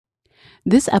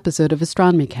This episode of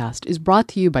AstronomyCast is brought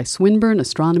to you by Swinburne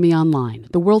Astronomy Online,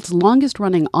 the world's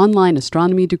longest-running online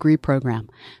astronomy degree program.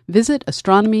 Visit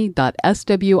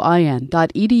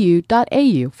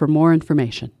astronomy.swin.edu.au for more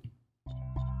information.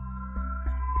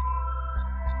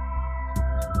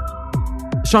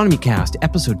 AstronomyCast,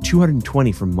 episode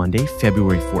 220 from Monday,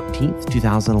 February 14th,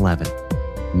 2011.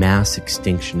 Mass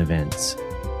extinction events.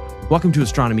 Welcome to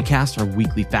AstronomyCast, our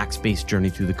weekly facts-based journey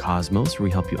through the cosmos, where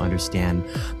we help you understand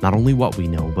not only what we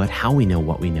know, but how we know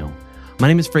what we know. My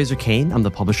name is Fraser Kane. I'm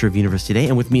the publisher of Universe Today,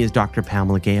 and with me is Dr.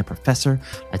 Pamela Gay, a professor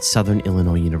at Southern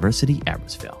Illinois University,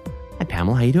 Edwardsville. Hi,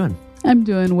 Pamela. How you doing? I'm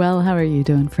doing well. How are you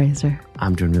doing, Fraser?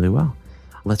 I'm doing really well.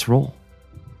 Let's roll.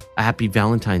 A happy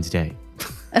Valentine's Day.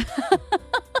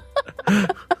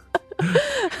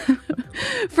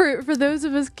 For those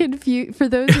of us confused, for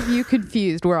those of you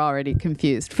confused, we're already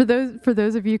confused. For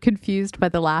those of you confused by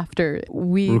the laughter,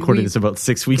 we're recording this about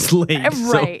 6 weeks late,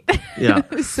 right? So, yeah.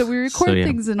 So we record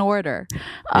things in order.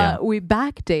 We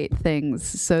backdate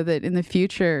things so that in the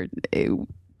future,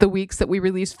 the weeks that we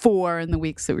release 4 and the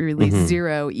weeks that we release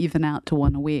 0 even out to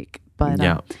 1 a week.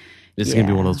 But this is gonna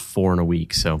be one of those 4 in a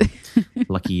week. So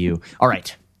lucky you. All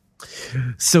right.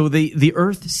 So the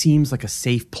Earth seems like a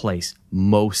safe place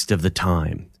most of the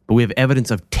time, but we have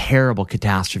evidence of terrible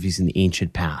catastrophes in the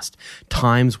ancient past,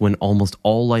 times when almost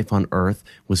all life on Earth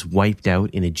was wiped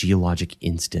out in a geologic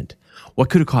instant.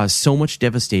 What could have caused so much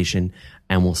devastation,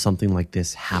 and will something like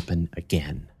this happen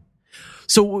again?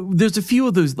 So there's a few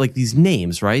of those, like these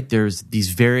names, right? There's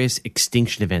these various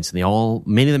extinction events, and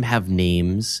many of them have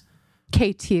names.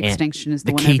 KT extinction is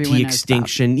the one KT everyone knows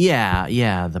extinction, about.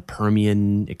 yeah, the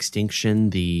Permian extinction,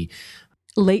 the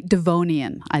late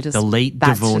Devonian. That's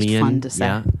Devonian, just fun to say.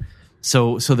 Yeah.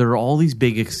 So there are all these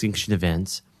big extinction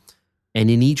events, and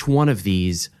in each one of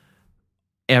these,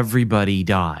 everybody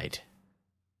died,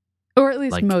 or at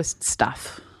least most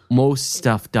stuff. Most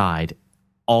stuff died,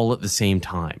 all at the same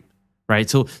time, right?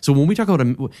 So when we talk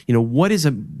about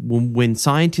when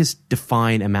scientists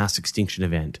define a mass extinction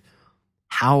event,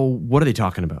 what are they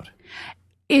talking about?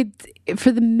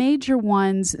 For the major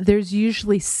ones, there's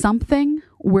usually something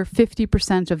where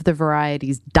 50% of the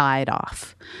varieties died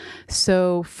off.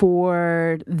 So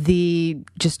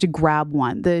just to grab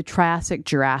one, the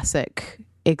Triassic-Jurassic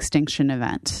extinction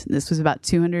event. This was about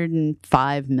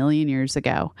 205 million years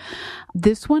ago.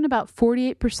 This one, about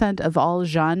 48% of all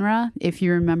genre, if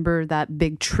you remember that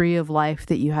big tree of life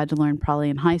that you had to learn probably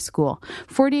in high school,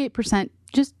 48%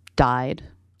 just died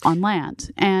on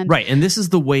land. And this is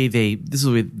the way they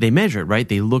measure it, right?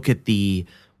 They look at the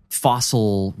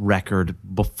fossil record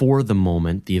before the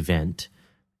event,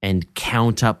 and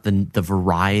count up the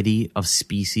variety of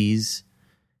species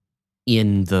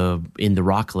in the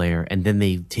rock layer, and then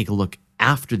they take a look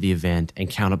after the event and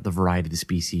count up the variety of the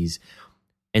species.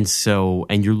 And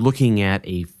you're looking at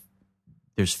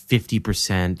there's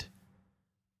 50%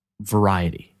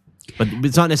 variety. But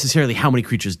it's not necessarily how many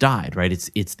creatures died, right?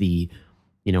 It's the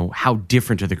how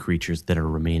different are the creatures that are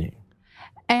remaining?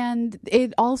 And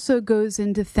it also goes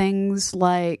into things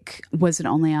like, was it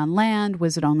only on land?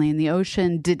 Was it only in the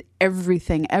ocean? Did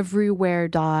everything everywhere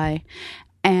die?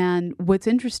 And what's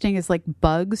interesting is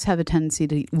bugs have a tendency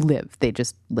to live. They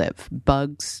just live.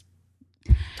 Bugs.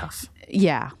 Tough.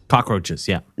 Yeah. Cockroaches,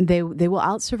 yeah. They will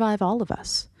outsurvive all of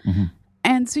us. Mm-hmm.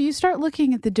 And so you start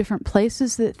looking at the different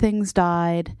places that things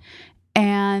died.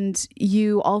 And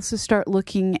you also start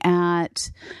looking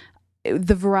at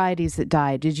the varieties that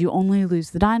died. Did you only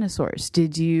lose the dinosaurs?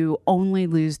 Did you only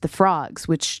lose the frogs,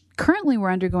 which currently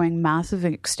we're undergoing massive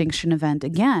extinction event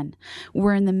again?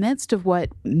 We're in the midst of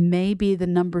what may be the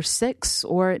number 6,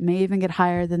 or it may even get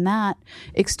higher than that,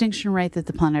 extinction rate that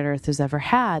the planet Earth has ever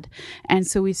had. And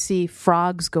so we see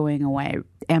frogs going away,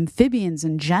 amphibians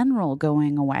in general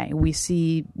going away. We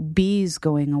see bees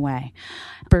going away,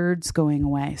 birds going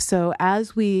away. So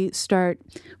as we start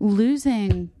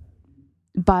losing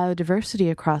biodiversity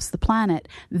across the planet,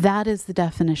 that is the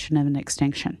definition of an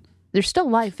extinction. There's still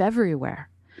life everywhere,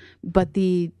 but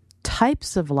the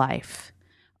types of life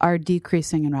are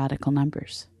decreasing in radical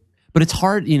numbers. But it's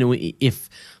hard, if,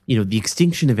 the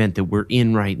extinction event that we're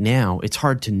in right now, it's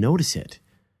hard to notice it.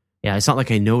 Yeah, it's not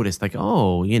like I noticed,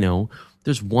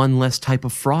 there's one less type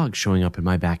of frog showing up in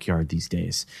my backyard these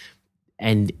days.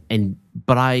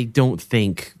 But I don't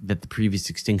think that the previous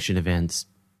extinction events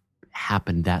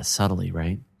happened that subtly,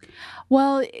 right?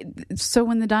 Well, so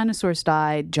when the dinosaurs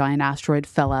died, giant asteroid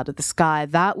fell out of the sky.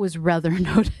 That was rather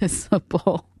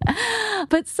noticeable.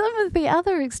 But some of the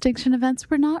other extinction events,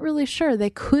 we're not really sure. They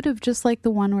could have, just like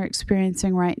the one we're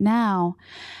experiencing right now,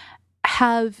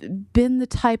 have been the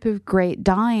type of great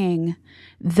dying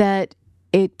that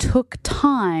it took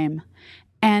time,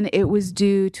 and it was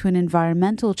due to an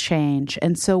environmental change.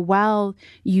 And so while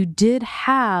you did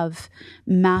have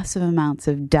massive amounts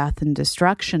of death and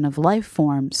destruction of life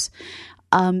forms,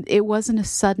 it wasn't a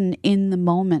sudden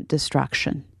in-the-moment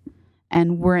destruction.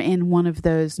 And we're in one of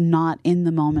those not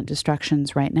in-the-moment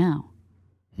destructions right now.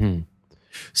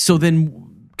 So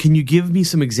then, can you give me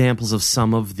some examples of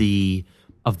some of the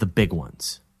big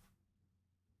ones?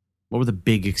 What were the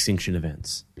big extinction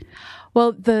events?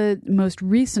 Well, the most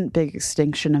recent big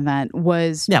extinction event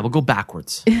was... Yeah, we'll go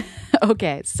backwards.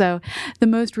 Okay, so the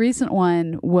most recent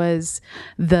one was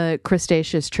the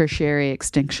Cretaceous Tertiary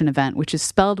extinction event, which is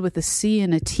spelled with a C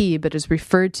and a T, but is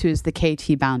referred to as the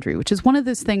KT boundary, which is one of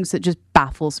those things that just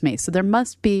baffles me. So there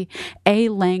must be a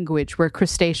language where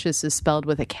Cretaceous is spelled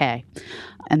with a K,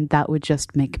 and that would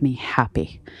just make me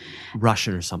happy.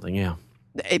 Russian or something, yeah.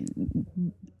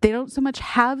 They don't so much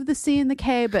have the C and the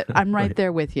K, but I'm right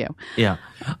there with you. Yeah.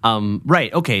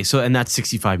 Right. Okay. So, and that's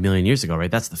 65 million years ago,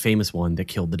 right? That's the famous one that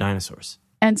killed the dinosaurs.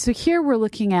 And so here we're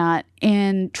looking at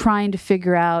in trying to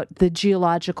figure out the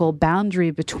geological boundary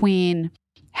between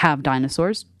have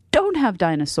dinosaurs, don't have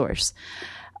dinosaurs.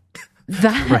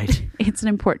 That, right. It's an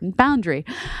important boundary.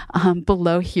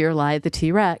 Below here lie the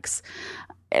T-Rex.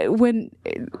 When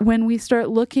we start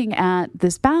looking at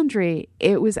this boundary,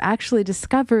 it was actually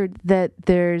discovered that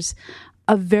there's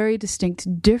a very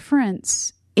distinct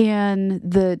difference in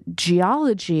the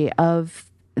geology of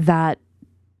that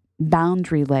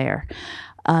boundary layer.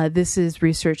 This is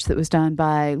research that was done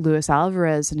by Luis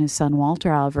Alvarez and his son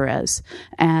Walter Alvarez,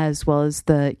 as well as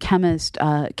the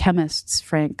chemists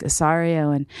Frank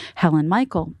Asario and Helen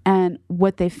Michael. And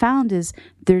what they found is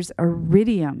there's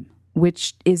iridium,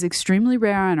 which is extremely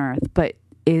rare on Earth, but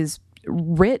is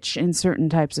rich in certain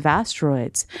types of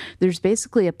asteroids. There's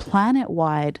basically a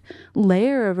planet-wide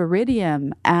layer of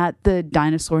iridium at the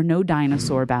no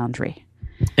dinosaur boundary.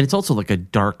 And it's also like a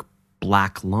dark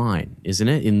black line, isn't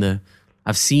it?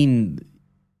 I've seen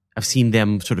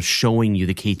them sort of showing you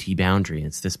the KT boundary.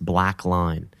 It's this black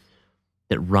line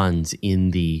that runs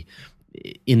in the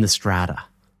strata.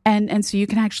 And so you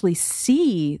can actually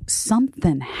see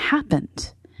something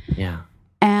happened. Yeah.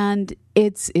 And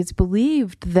it's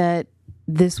believed that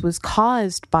this was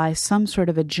caused by some sort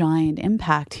of a giant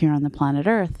impact here on the planet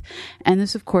Earth. And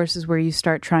this, of course, is where you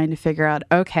start trying to figure out,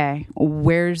 okay,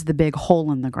 where's the big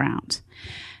hole in the ground?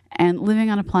 And living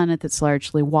on a planet that's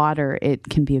largely water, it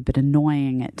can be a bit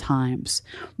annoying at times.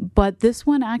 But this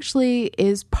one actually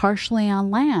is partially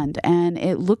on land, and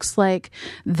it looks like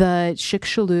the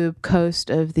Chicxulub coast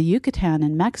of the Yucatan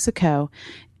in Mexico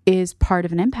is part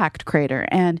of an impact crater.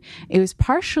 And it was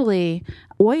partially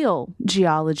oil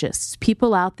geologists,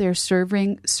 people out there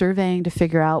surveying to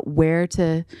figure out where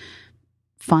to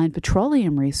find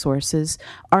petroleum resources,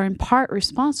 are in part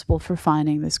responsible for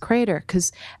finding this crater.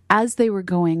 Because as they were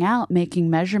going out making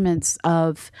measurements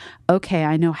of, okay,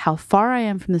 I know how far I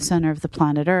am from the center of the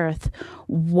planet Earth,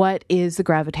 what is the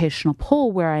gravitational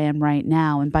pull where I am right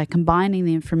now? And by combining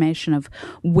the information of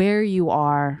where you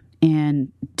are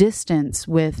in distance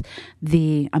with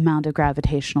the amount of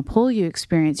gravitational pull you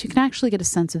experience, you can actually get a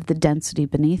sense of the density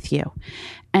beneath you.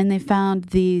 And they found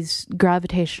these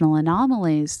gravitational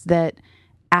anomalies that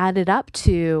added up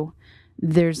to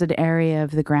there's an area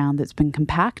of the ground that's been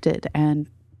compacted, and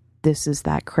this is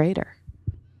that crater.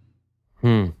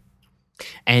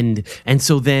 And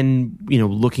so then,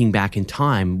 looking back in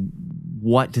time,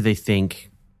 what do they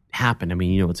think happened? I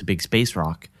mean, it's a big space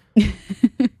rock.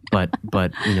 but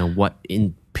what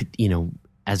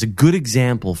as a good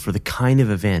example for the kind of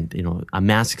event, a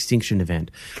mass extinction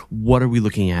event, what are we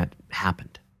looking at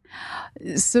happened?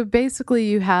 So basically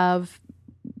you have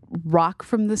rock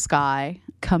from the sky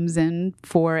comes in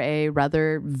for a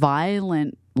rather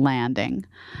violent landing.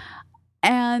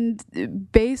 And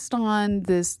based on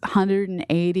this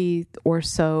 180 or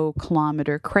so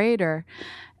kilometer crater,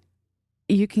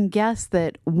 you can guess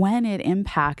that when it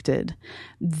impacted,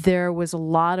 there was a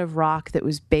lot of rock that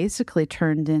was basically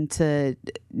turned into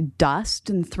dust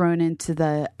and thrown into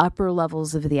the upper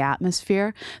levels of the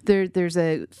atmosphere. There's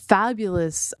a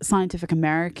fabulous Scientific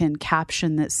American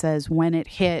caption that says, when it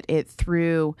hit, it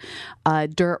threw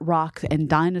dirt, rock, and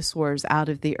dinosaurs out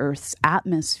of the Earth's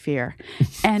atmosphere.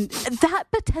 And that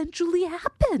potentially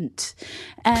happened.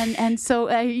 And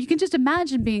so you can just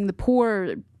imagine being the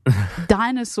poor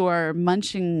dinosaur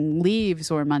munching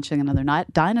leaves or munching another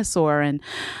dinosaur, and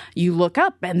you look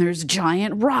up and there's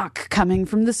giant rock coming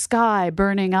from the sky,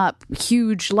 burning up,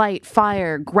 huge light,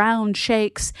 fire, ground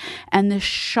shakes, and this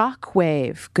shock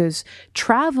wave goes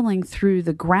traveling through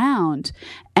the ground.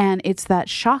 And it's that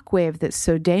shock wave that's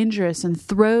so dangerous and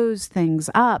throws things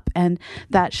up. And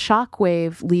that shock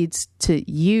wave leads to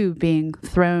you being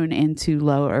thrown into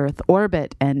low Earth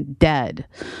orbit and dead.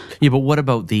 Yeah, but what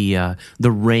about the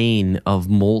rain of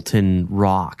molten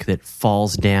rock that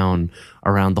falls down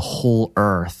around the whole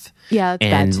Earth? Yeah, that's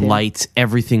and bad too. Lights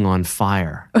everything on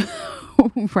fire.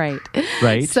 Right.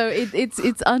 So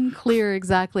it's unclear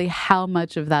exactly how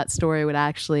much of that story would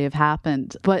actually have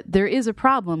happened. But there is a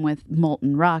problem with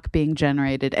molten rock being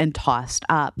generated and tossed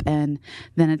up. And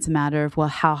then it's a matter of, well,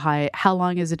 how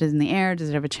long is it in the air? Does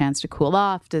it have a chance to cool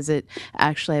off? Does it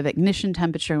actually have ignition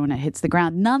temperature when it hits the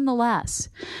ground? Nonetheless,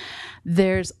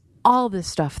 there's all this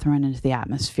stuff thrown into the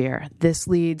atmosphere. This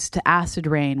leads to acid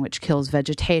rain, which kills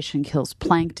vegetation, kills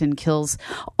plankton, kills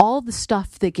all the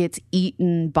stuff that gets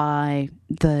eaten by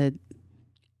the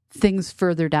things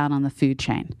further down on the food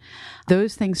chain.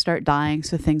 Those things start dying,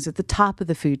 so things at the top of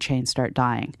the food chain start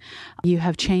dying. You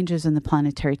have changes in the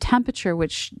planetary temperature,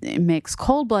 which makes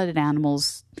cold-blooded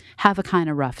animals have a kind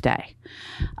of rough day.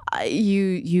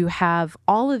 You have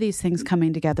all of these things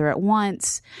coming together at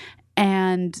once,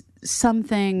 and some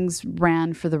things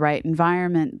ran for the right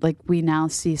environment. Like we now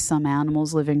see some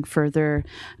animals living further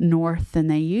north than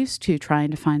they used to,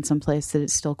 trying to find some place that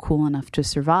is still cool enough to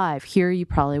survive. Here you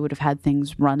probably would have had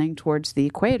things running towards the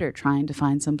equator, trying to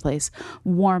find some place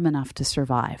warm enough to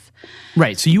survive.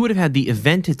 Right. So you would have had the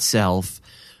event itself,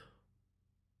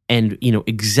 and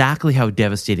exactly how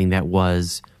devastating that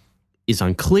was is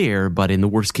unclear, but in the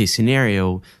worst case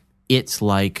scenario, it's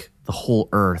like the whole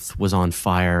Earth was on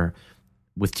fire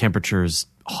with temperatures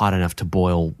hot enough to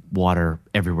boil water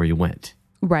everywhere you went.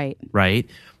 Right.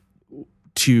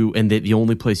 And that the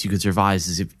only place you could survive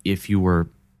is if you were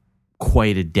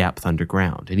quite a depth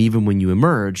underground. And even when you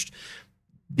emerged,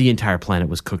 the entire planet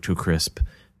was cooked to a crisp,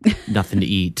 nothing to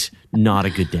eat, not a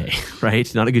good day,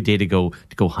 right? Not a good day to go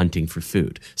hunting for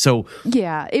food. So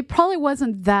yeah, it probably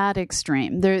wasn't that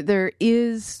extreme. There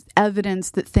is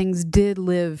evidence that things did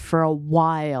live for a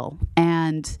while,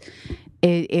 and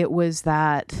it was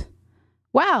that,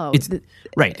 wow.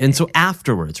 Right. And so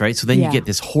afterwards, right? So then you get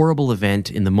this horrible event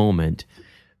in the moment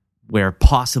where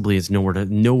possibly it's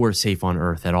nowhere safe on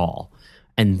Earth at all.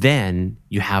 And then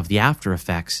you have the after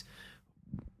effects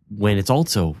when it's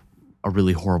also a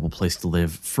really horrible place to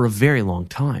live for a very long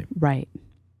time. Right.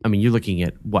 I mean, you're looking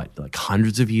at like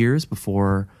hundreds of years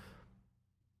before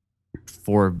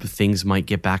things might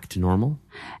get back to normal.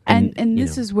 And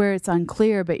this is where it's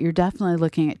unclear, but you're definitely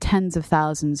looking at tens of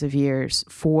thousands of years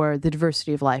for the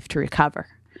diversity of life to recover.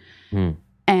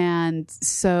 And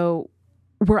so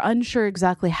we're unsure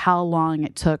exactly how long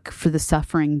it took for the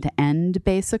suffering to end,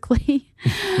 basically.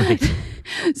 Right.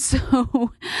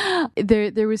 So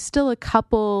there was still a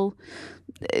couple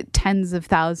tens of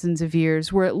thousands of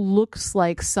years where it looks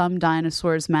like some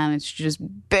dinosaurs managed to just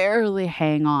barely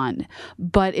hang on,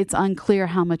 but it's unclear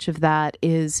how much of that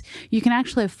is. You can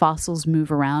actually have fossils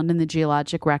move around in the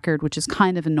geologic record, which is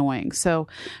kind of annoying. So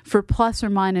for plus or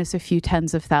minus a few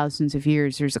tens of thousands of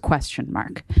years, there's a question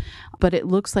mark. But it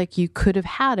looks like you could have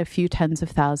had a few tens of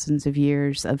thousands of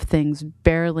years of things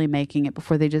barely making it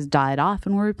before they just died off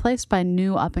and were replaced by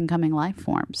new up-and-coming life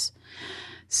forms.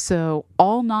 So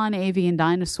all non-avian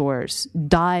dinosaurs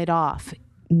died off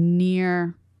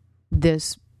near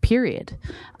this period.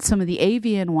 Some of the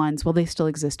avian ones, well, they still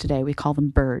exist today. We call them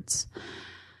birds.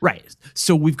 Right.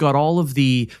 So we've got all of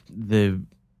the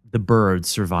birds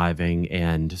surviving,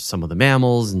 and some of the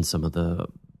mammals, and some of the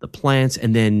plants,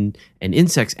 and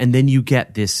insects, and then you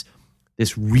get this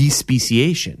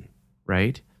re-speciation,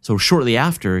 right? So shortly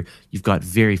after, you've got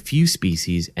very few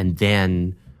species, and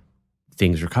then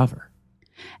things recover.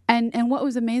 And what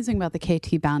was amazing about the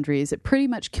KT boundary is it pretty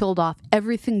much killed off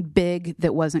everything big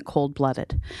that wasn't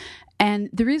cold-blooded. And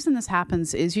the reason this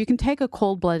happens is you can take a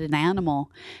cold-blooded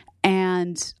animal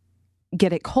and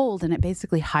get it cold, and it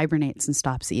basically hibernates and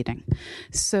stops eating.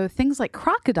 So things like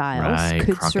crocodiles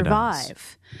could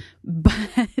survive.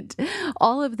 But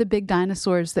all of the big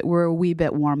dinosaurs that were a wee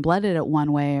bit warm-blooded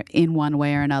in one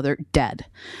way or another, dead.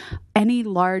 Any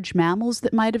large mammals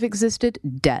that might have existed,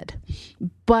 dead.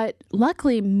 But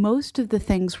luckily, most of the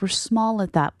things were small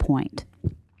at that point.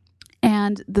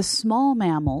 And the small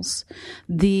mammals,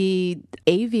 the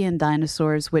avian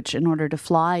dinosaurs, which in order to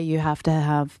fly, you have to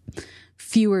have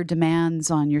fewer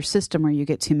demands on your system or you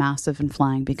get too massive and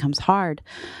flying becomes hard.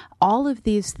 All of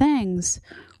these things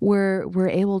were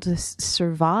able to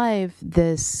survive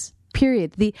this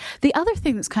period. The other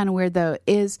thing that's kind of weird, though,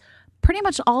 is pretty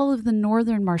much all of the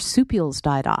northern marsupials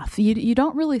died off. You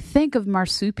don't really think of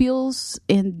marsupials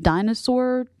in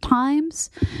dinosaur times,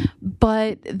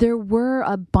 but there were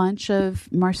a bunch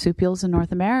of marsupials in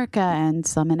North America and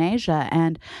some in Asia,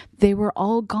 and they were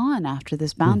all gone after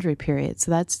this boundary period.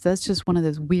 So that's just one of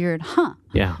those weird,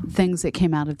 things that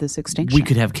came out of this extinction. We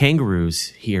could have kangaroos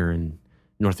here in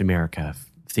North America if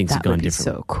things had gone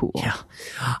differently. So cool. Yeah.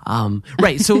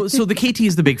 Right. So the KT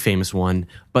is the big famous one,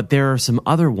 but there are some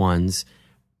other ones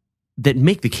that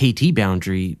make the KT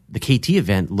boundary, the KT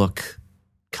event, look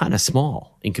kind of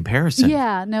small in comparison.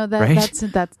 Yeah. No,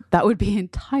 that would be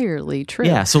entirely true.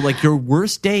 Yeah. So like your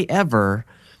worst day ever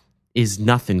is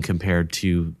nothing compared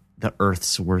to the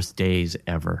Earth's worst days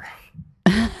ever.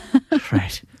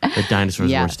 Right. The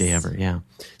dinosaur's worst day ever. Yeah.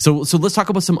 So let's talk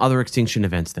about some other extinction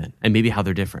events then, and maybe how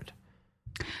they're different.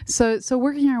 So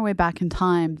working our way back in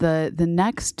time, the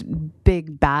next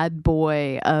big bad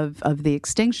boy of the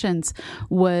extinctions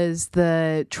was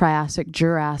the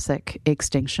Triassic-Jurassic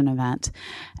extinction event.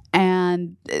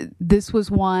 And this was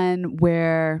one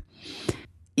where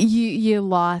you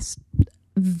lost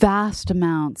vast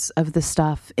amounts of the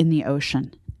stuff in the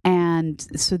ocean. And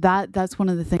so that's one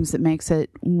of the things that makes it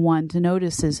one to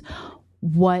notice is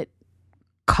what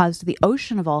caused the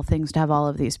ocean of all things to have all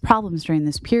of these problems during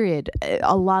this period.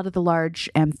 A lot of the large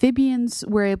amphibians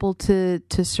were able to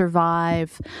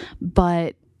survive,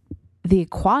 but the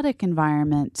aquatic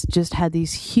environment just had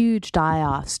these huge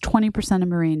die-offs. 20% of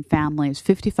marine families,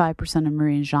 55% of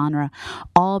marine genre,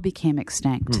 all became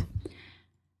extinct.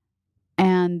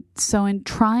 And so in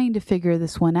trying to figure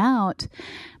this one out,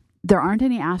 there aren't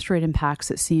any asteroid impacts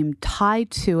that seem tied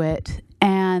to it.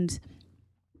 And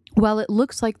while it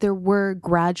looks like there were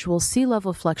gradual sea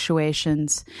level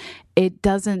fluctuations, it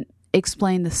doesn't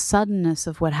explain the suddenness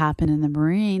of what happened in the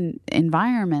marine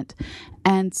environment.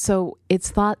 And so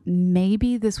it's thought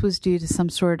maybe this was due to some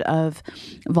sort of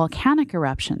volcanic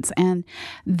eruptions. And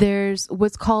there's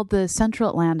what's called the Central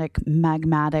Atlantic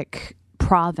Magmatic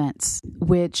Province,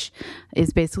 which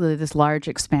is basically this large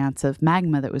expanse of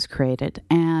magma that was created.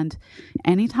 And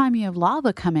anytime you have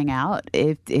lava coming out,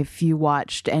 if you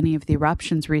watched any of the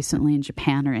eruptions recently in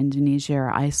Japan or Indonesia or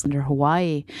Iceland or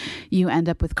Hawaii, you end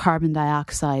up with carbon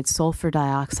dioxide, sulfur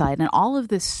dioxide, and all of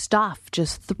this stuff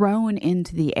just thrown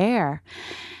into the air.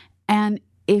 And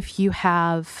if you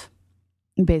have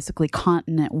basically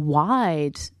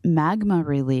continent-wide magma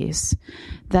release,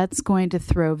 that's going to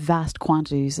throw vast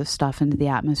quantities of stuff into the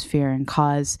atmosphere and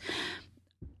cause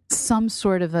some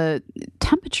sort of a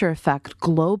temperature effect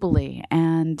globally.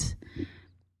 And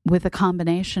with a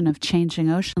combination of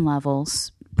changing ocean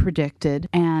levels predicted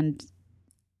and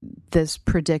this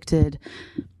predicted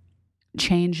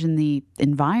change in the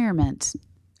environment,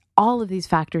 all of these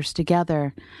factors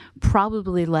together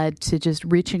probably led to just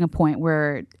reaching a point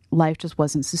where life just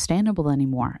wasn't sustainable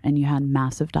anymore and you had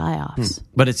massive die-offs.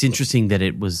 But it's interesting that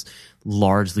it was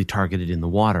largely targeted in the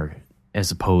water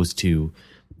as opposed to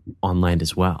on land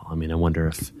as well. I mean, I wonder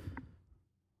if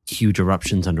huge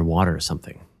eruptions underwater or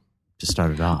something just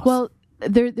started off. Well,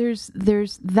 there's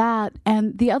that.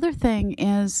 And the other thing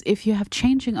is, if you have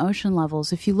changing ocean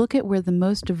levels, if you look at where the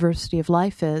most diversity of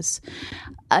life is,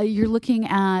 you're looking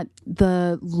at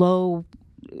the low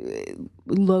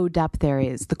depth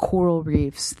areas, the coral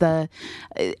reefs, the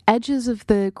edges of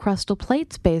the crustal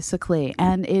plates, basically.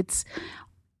 And it's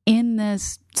in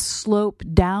this slope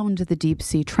down to the deep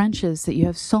sea trenches that you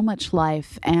have so much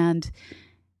life. And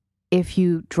if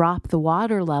you drop the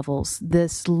water levels,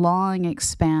 this long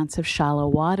expanse of shallow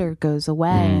water goes away,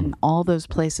 and all those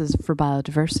places for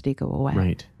biodiversity go away.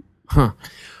 Right. Huh.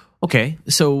 Okay,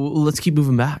 so let's keep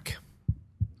moving back.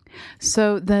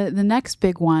 So the next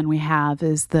big one we have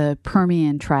is the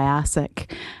Permian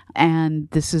Triassic. And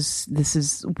this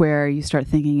is where you start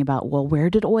thinking about, well, where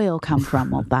did oil come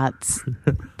from? Well, that's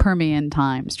Permian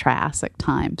times, Triassic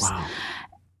times. Wow.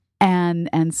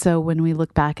 And so when we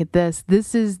look back at this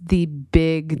is the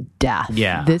big death.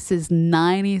 Yeah. This is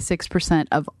 96%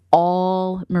 of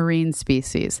all marine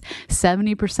species,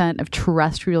 70% of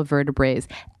terrestrial vertebrates.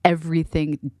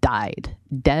 Everything died.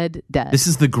 Dead. This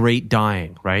is the Great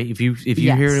Dying, right? If you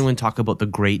Yes. hear anyone talk about the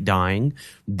Great Dying,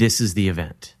 this is the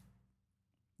event.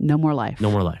 No more life.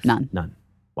 No more life. None.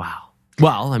 Wow.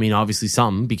 Well, I mean, obviously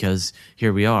some, because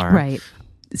here we are. Right.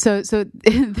 So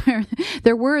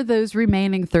there were those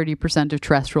remaining 30% of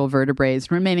terrestrial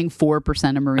vertebrates, remaining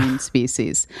 4% of marine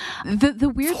species. The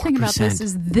weird thing about this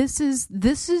is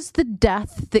the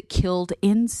death that killed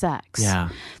insects. Yeah.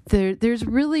 There's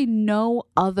really no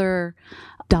other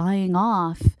dying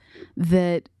off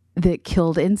that that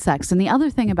killed insects. And the other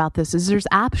thing about this is there's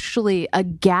actually a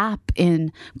gap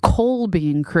in coal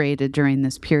being created during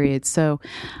this period. So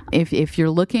if you're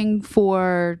looking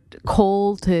for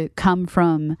coal to come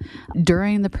from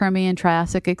during the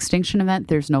Permian-Triassic extinction event,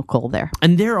 there's no coal there.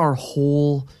 And there are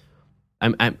whole...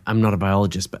 I'm not a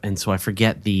biologist, and so I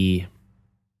forget the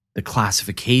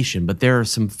classification, but there are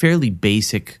some fairly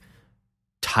basic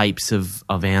types of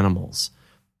animals,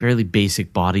 fairly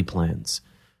basic body plans,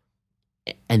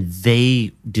 and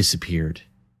they disappeared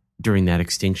during that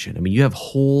extinction. I mean, you have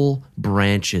whole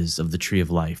branches of the tree of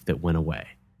life that went away.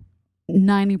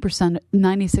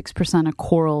 96% of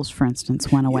corals, for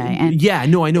instance, went away. And yeah,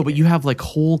 no, I know, but you have like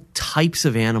whole types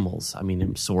of animals. I mean,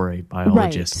 I'm sorry,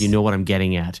 biologist, right. You know what I'm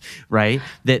getting at, right?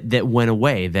 That went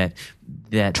away. That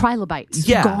trilobites,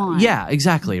 yeah, gone. Yeah,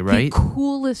 exactly, right. The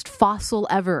coolest fossil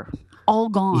ever, all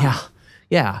gone.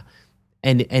 Yeah.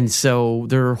 And so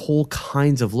there are whole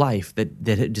kinds of life that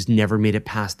had just never made it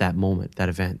past that moment, that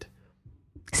event.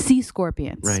 Sea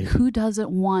scorpions. Right. Who doesn't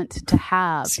want to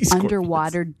have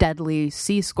underwater deadly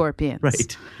sea scorpions?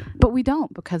 Right. But we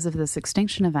don't because of this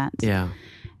extinction event. Yeah.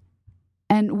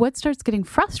 And what starts getting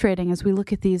frustrating as we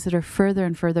look at these that are further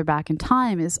and further back in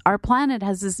time is our planet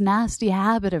has this nasty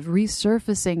habit of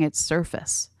resurfacing its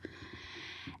surface.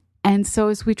 And so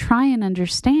as we try and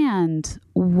understand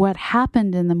what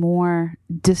happened in the more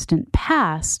distant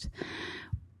past,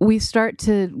 we start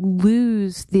to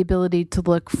lose the ability to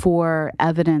look for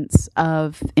evidence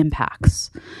of impacts.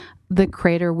 The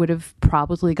crater would have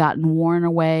probably gotten worn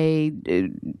away,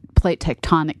 plate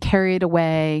tectonic carried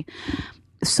away.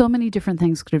 So many different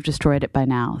things could have destroyed it by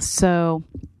now. So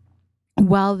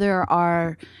while there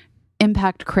are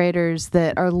impact craters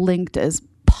that are linked as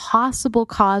possible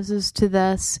causes to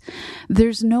this,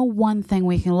 there's no one thing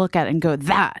we can look at and go,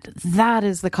 that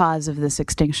is the cause of this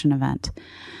extinction event.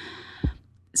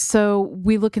 So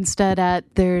we look instead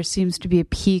at, there seems to be a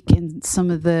peak in some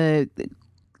of the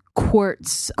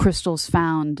quartz crystals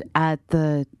found at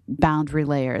the boundary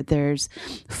layer. There's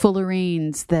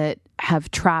fullerenes that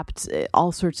have trapped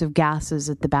all sorts of gases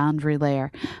at the boundary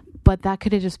layer. But that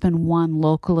could have just been one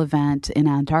local event in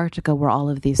Antarctica where all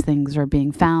of these things are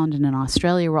being found, and in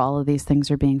Australia where all of these things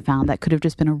are being found. That could have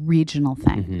just been a regional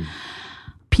thing. Mm-hmm.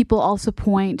 People also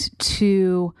point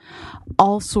to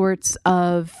all sorts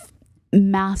of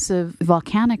massive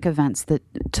volcanic events that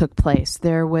took place.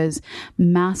 There was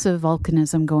massive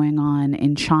volcanism going on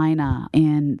in China,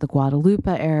 in the Guadalupe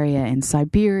area, in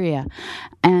Siberia.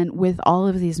 And with all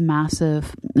of these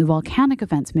massive volcanic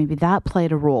events, maybe that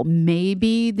played a role.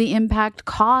 Maybe the impact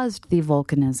caused the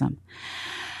volcanism.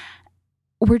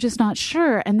 We're just not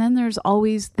sure. And then there's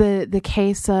always the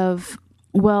case of,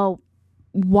 well,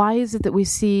 why is it that we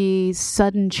see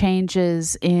sudden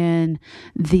changes in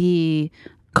the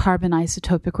carbon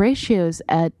isotopic ratios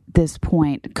at this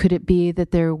point? Could it be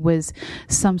that there was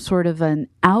some sort of an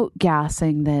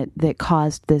outgassing that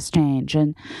caused this change?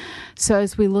 And so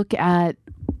as we look at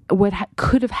what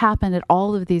could have happened at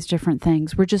all of these different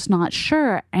things, we're just not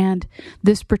sure. And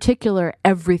this particular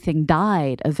everything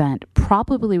died event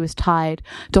probably was tied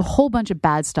to a whole bunch of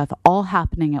bad stuff all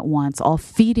happening at once, all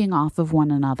feeding off of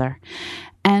one another.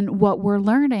 And what we're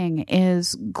learning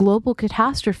is global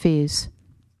catastrophes,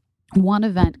 one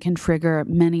event can trigger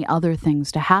many other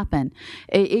things to happen.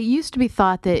 It used to be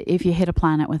thought that if you hit a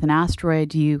planet with an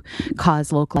asteroid, you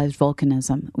cause localized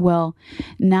volcanism. Well,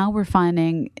 now we're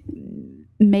finding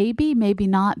maybe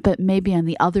not, but maybe on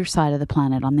the other side of the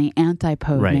planet, on the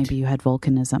antipode, right, maybe you had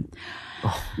volcanism.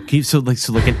 Oh, so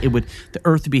it would, the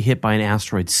Earth would be hit by an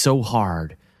asteroid so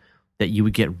hard that you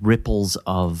would get ripples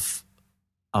of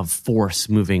force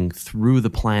moving through the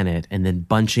planet and then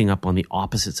bunching up on the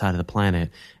opposite side of the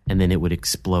planet, and then it would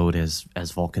explode as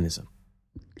volcanism.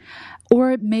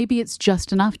 Or maybe it's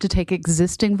just enough to take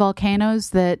existing volcanoes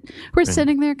that were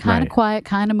sitting there kind of quiet,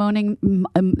 kind of moaning,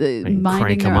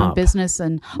 minding their own business,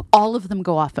 and all of them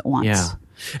go off at once. Yeah.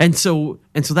 And so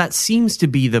that seems to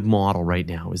be the model right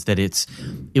now, is that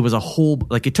it was a whole,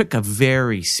 like, it took a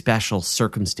very special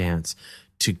circumstance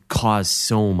to cause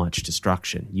so much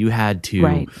destruction. You had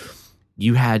to,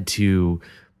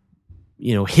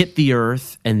 hit the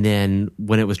Earth, and then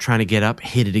when it was trying to get up,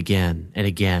 hit it again and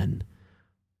again.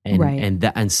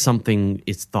 And something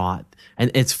is thought.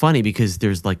 And it's funny because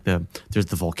there's the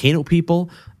volcano people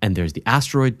and there's the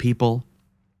asteroid people,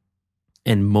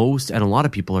 and a lot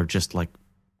of people are just like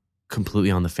completely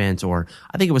on the fence, or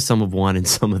I think it was some of one and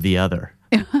some of the other.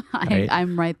 Right?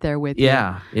 I'm right there with you.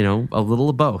 Yeah, a little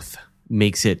of both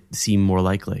makes it seem more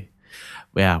likely.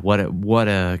 Yeah, what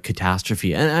a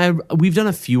catastrophe. And we've done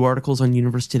a few articles on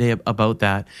Universe Today about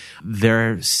that.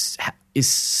 There is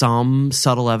some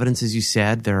subtle evidence, as you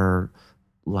said. There are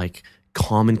like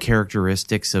common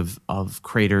characteristics of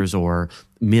craters or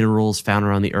minerals found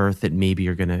around the Earth that maybe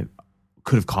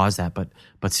could have caused that,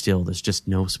 but still, there's just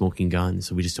no smoking gun,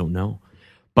 so we just don't know.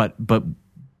 But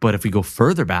if we go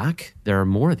further back, there are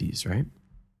more of these, right?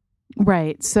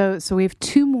 Right. So we have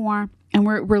two more, and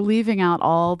we're leaving out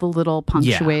all the little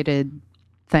punctuated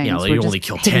things. Yeah, you only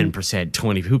kill 10%,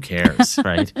 20%. Who cares,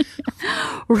 right?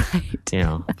 Right. You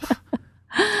know.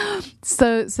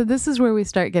 So this is where we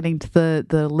start getting to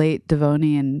the late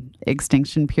Devonian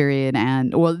extinction period,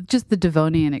 and just the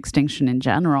Devonian extinction in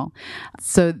general.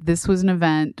 So this was an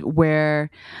event where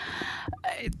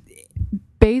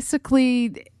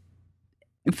basically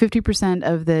 50%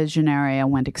 of the genera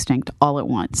went extinct all at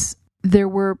once. There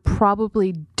were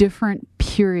probably different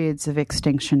periods of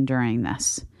extinction during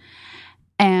this.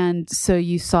 And so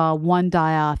you saw one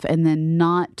die off, and then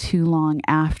not too long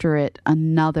after it,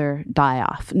 another die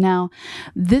off. Now,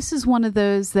 this is one of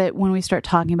those that when we start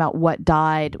talking about what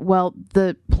died, well,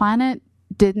 the planet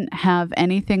didn't have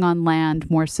anything on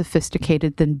land more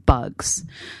sophisticated than bugs.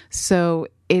 So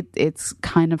it's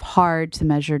kind of hard to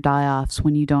measure die-offs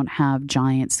when you don't have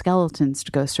giant skeletons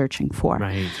to go searching for.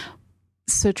 Right.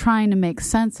 So trying to make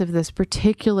sense of this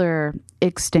particular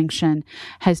extinction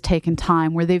has taken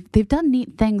time, where they've done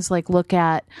neat things like look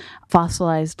at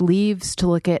fossilized leaves to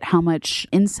look at how much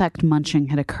insect munching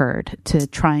had occurred to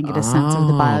try and get a sense of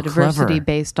the biodiversity clever.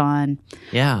 Based on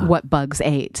what bugs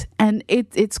ate. And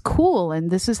it's cool.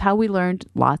 And this is how we learned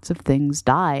lots of things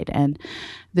died. And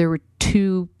there were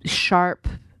two sharp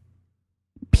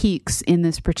peaks in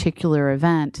this particular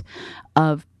event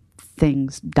of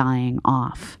things dying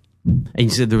off. And you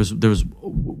said there was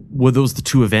were those the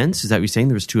two events? Is that what you're saying?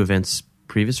 There was two events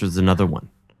previous, or is there another one?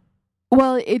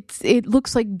 Well, it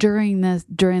looks like during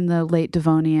the late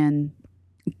Devonian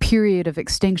period of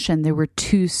extinction, there were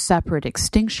two separate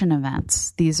extinction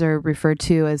events. These are referred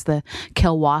to as the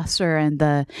Kellwasser and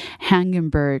the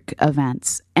Hagenberg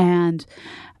events. And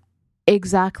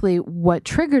exactly what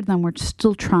triggered them, we're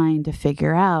still trying to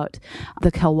figure out.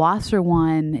 The Kellwasser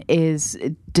one is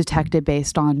detected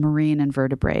based on marine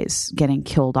invertebrates getting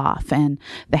killed off, and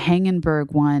the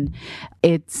Hagenberg one,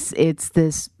 it's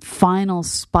this final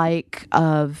spike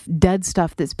of dead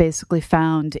stuff that's basically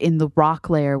found in the rock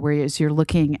layer. Whereas you're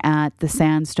looking at the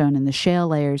sandstone and the shale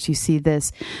layers, you see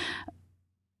this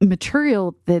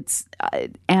material that's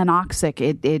anoxic.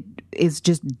 It is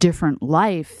just different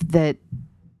life that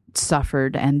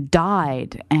suffered and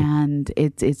died, and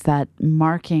it's that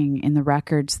marking in the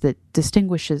records that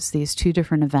distinguishes these two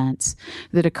different events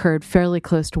that occurred fairly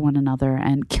close to one another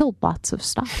and killed lots of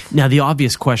stuff. Now, the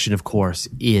obvious question, of course,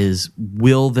 is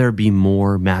will there be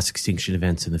more mass extinction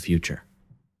events in the future?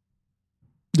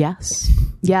 Yes.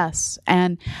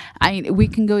 And we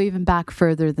can go even back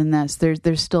further than this.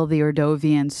 There's still the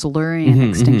Ordovian Silurian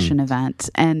extinction event,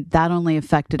 and that only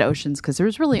affected oceans because there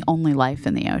was really only life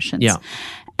in the oceans. Yeah.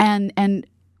 And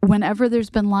whenever there's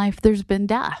been life, there's been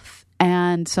death.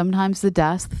 And sometimes the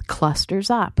death clusters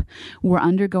up. We're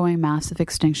undergoing massive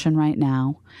extinction right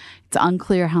now. It's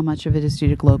unclear how much of it is due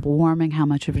to global warming, how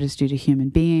much of it is due to human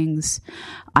beings.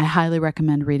 I highly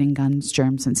recommend reading Guns,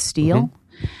 Germs, and Steel.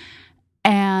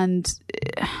 And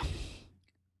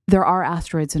there are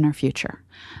asteroids in our future.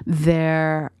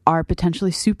 There are potentially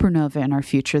supernovae in our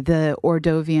future. The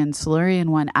Ordovian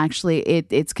Silurian one, actually,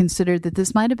 it's considered that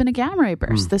this might have been a gamma ray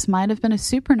burst. This might have been a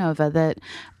supernova that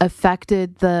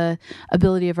affected the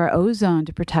ability of our ozone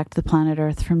to protect the planet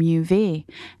Earth from UV.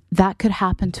 That could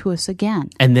happen to us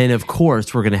again. And then, of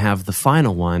course, we're going to have the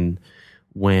final one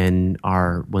when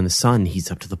the sun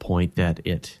heats up to the point that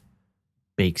it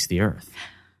bakes the Earth.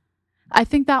 I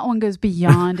think that one goes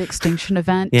beyond extinction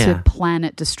event to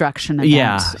planet destruction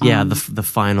event. The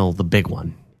final, the big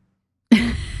one.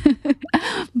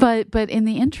 But in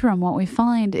the interim, what we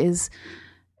find is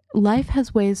life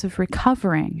has ways of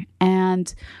recovering.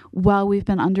 And while we've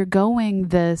been undergoing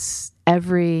this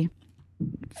every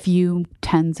few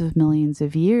tens of millions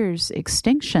of years,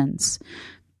 extinctions,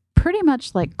 pretty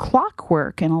much like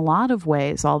clockwork in a lot of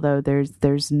ways, although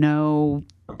there's no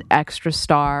extra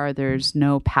star, there's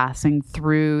no passing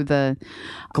through the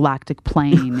galactic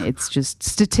plane. It's just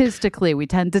statistically we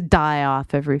tend to die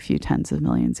off every few tens of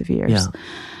millions of years.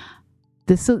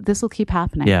 This will keep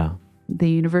happening. The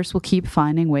universe will keep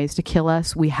finding ways to kill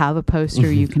us. We have a poster.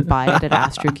 You can buy it at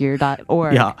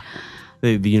astrogear.org.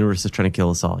 The universe is trying to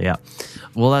kill us all.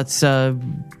 Well, that's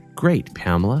great,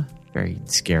 Pamela. Very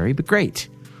scary, but great.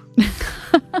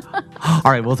 All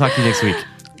right, we'll talk to you next week.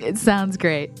 It sounds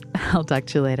great. I'll talk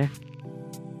to you later.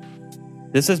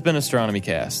 This has been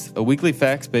AstronomyCast, a weekly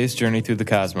facts-based journey through the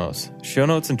cosmos. Show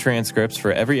notes and transcripts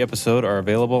for every episode are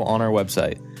available on our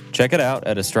website. Check it out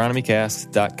at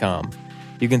AstronomyCast.com.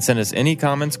 You can send us any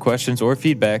comments, questions, or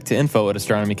feedback to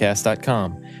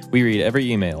info@astronomycast.com. We read every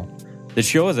email. The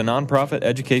show is a nonprofit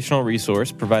educational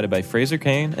resource provided by Fraser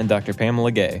Cain and Dr.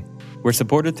 Pamela Gay. We're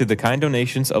supported through the kind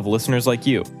donations of listeners like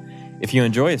you. If you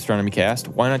enjoy AstronomyCast,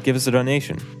 why not give us a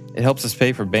donation? It helps us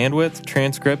pay for bandwidth,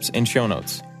 transcripts, and show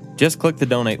notes. Just click the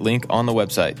donate link on the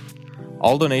website.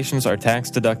 All donations are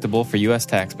tax deductible for U.S.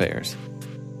 taxpayers.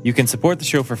 You can support the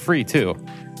show for free, too.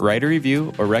 Write a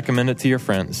review or recommend it to your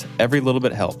friends. Every little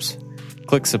bit helps.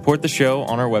 Click support the show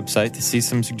on our website to see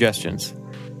some suggestions.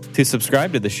 To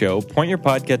subscribe to the show, point your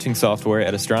podcatching software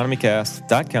at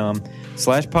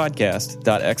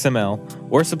astronomycast.com/podcast.xml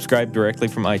or subscribe directly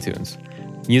from iTunes.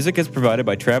 Music is provided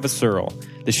by Travis Searle.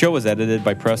 The show is edited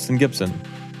by Preston Gibson.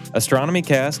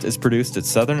 AstronomyCast is produced at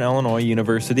Southern Illinois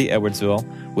University, Edwardsville,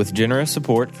 with generous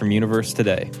support from Universe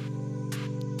Today.